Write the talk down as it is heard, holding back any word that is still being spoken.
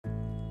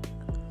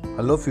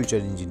Hello future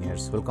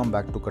engineers, welcome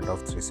back to Cutoff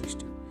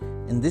 360.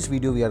 In this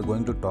video we are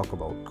going to talk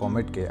about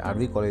COMEDK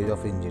RV College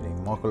of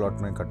Engineering Mock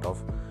Allotment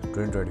Cutoff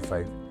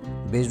 2025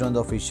 based on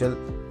the official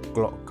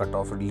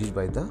cutoff released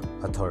by the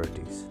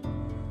authorities.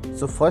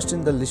 So first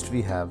in the list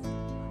we have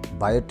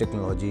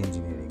Biotechnology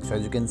Engineering. So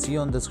as you can see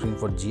on the screen,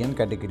 for GM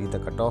category the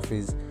cutoff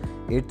is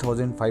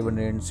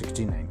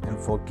 8,569 and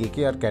for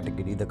KKR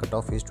category the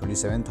cutoff is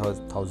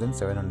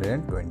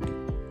 27,720.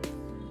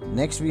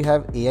 Next we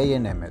have AI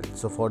and ML.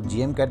 So for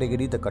GM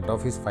category the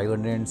cutoff is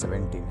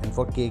 517 and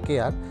for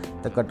KKR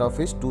the cutoff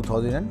is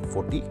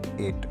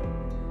 2048.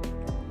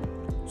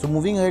 So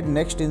moving ahead,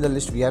 next in the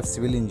list we have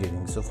Civil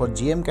Engineering. So for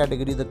GM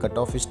category the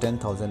cutoff is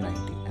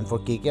 10,090 and for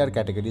KKR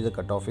category the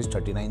cutoff is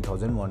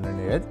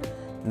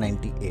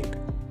 39,198.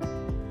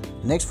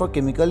 Next for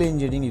Chemical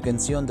Engineering, you can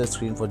see on the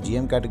screen, for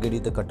GM category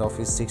the cutoff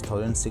is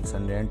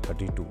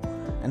 6,632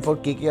 and for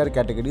KKR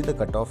category the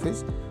cutoff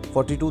is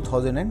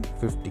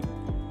 42,050.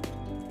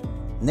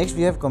 Next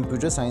we have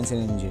Computer Science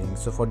and Engineering.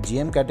 So for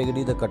GM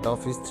category the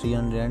cutoff is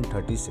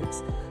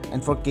 336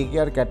 and for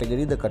KKR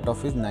category the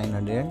cutoff is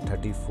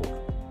 934.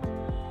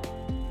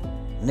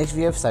 Next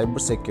we have Cyber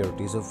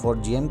Security. So for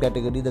GM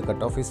category the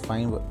cutoff is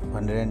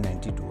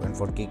 592 and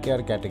for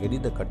KKR category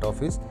the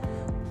cutoff is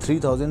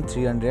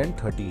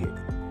 3,338.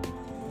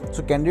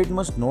 So candidate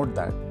must note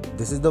that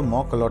this is the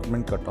mock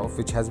allotment cutoff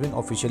which has been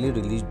officially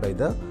released by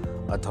the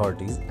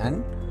authorities,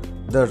 and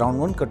the round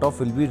 1 cutoff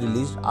will be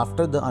released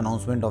after the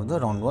announcement of the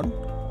round 1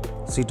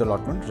 seat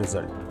allotment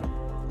result.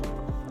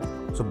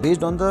 So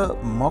based on the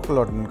mock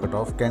allotment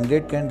cutoff,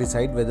 candidate can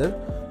decide whether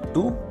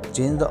to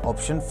change the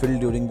option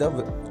filled during the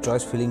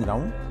choice filling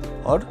round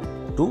or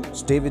to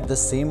stay with the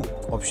same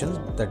options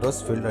that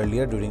was filled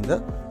earlier during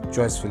the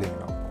choice filling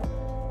round.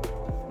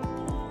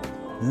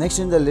 Next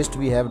in the list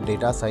we have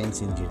Data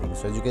Science Engineering.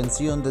 So as you can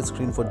see on the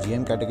screen, for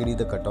GM category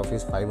the cutoff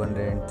is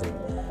 503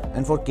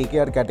 and for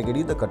KKR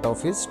category the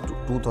cutoff is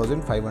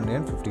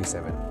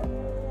 2,557.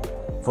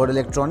 For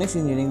Electronics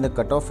Engineering the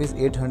cutoff is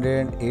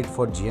 808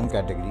 for GM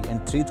category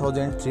and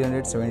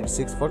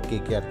 3,376 for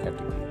KKR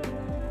category.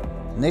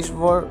 Next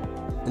for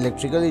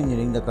Electrical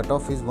Engineering the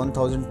cutoff is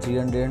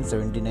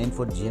 1,379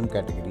 for GM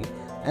category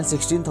and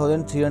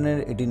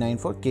 16,389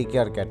 for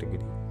KKR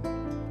category.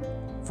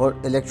 For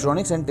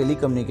Electronics and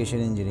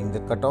Telecommunication Engineering the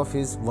cutoff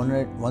is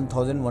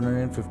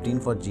 1,115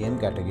 for GM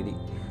category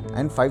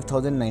and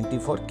 5,090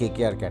 for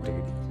KKR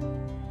category.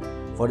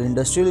 For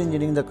Industrial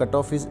Engineering the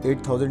cutoff is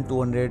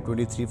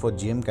 8,223 for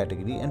GM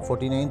category and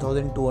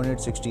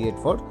 49,268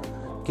 for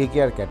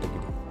KKR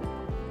category.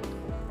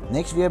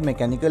 Next we have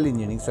Mechanical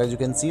Engineering. So as you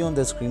can see on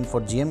the screen, for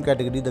GM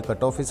category the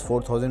cutoff is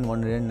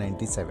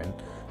 4,197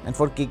 and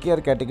for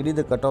KKR category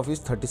the cutoff is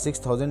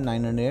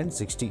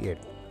 36,968.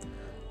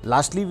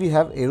 Lastly we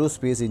have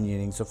Aerospace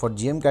Engineering. So for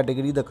GM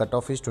category the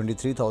cutoff is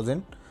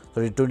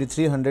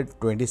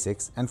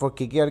 2,326 and for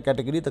KKR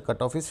category the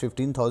cutoff is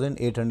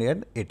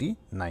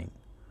 15,889.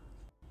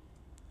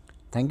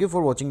 Thank you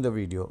for watching the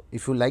video.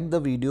 If you like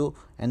the video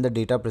and the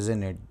data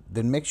presented,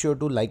 then make sure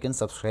to like and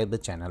subscribe the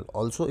channel.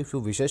 Also, if you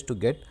wishes to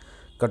get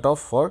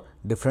cutoff for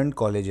different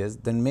colleges,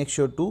 then make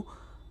sure to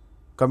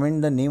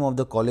comment the name of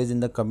the college in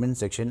the comment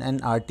section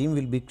and our team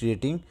will be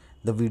creating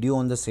the video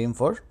on the same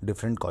for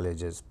different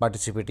colleges,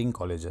 participating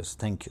colleges.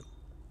 Thank you.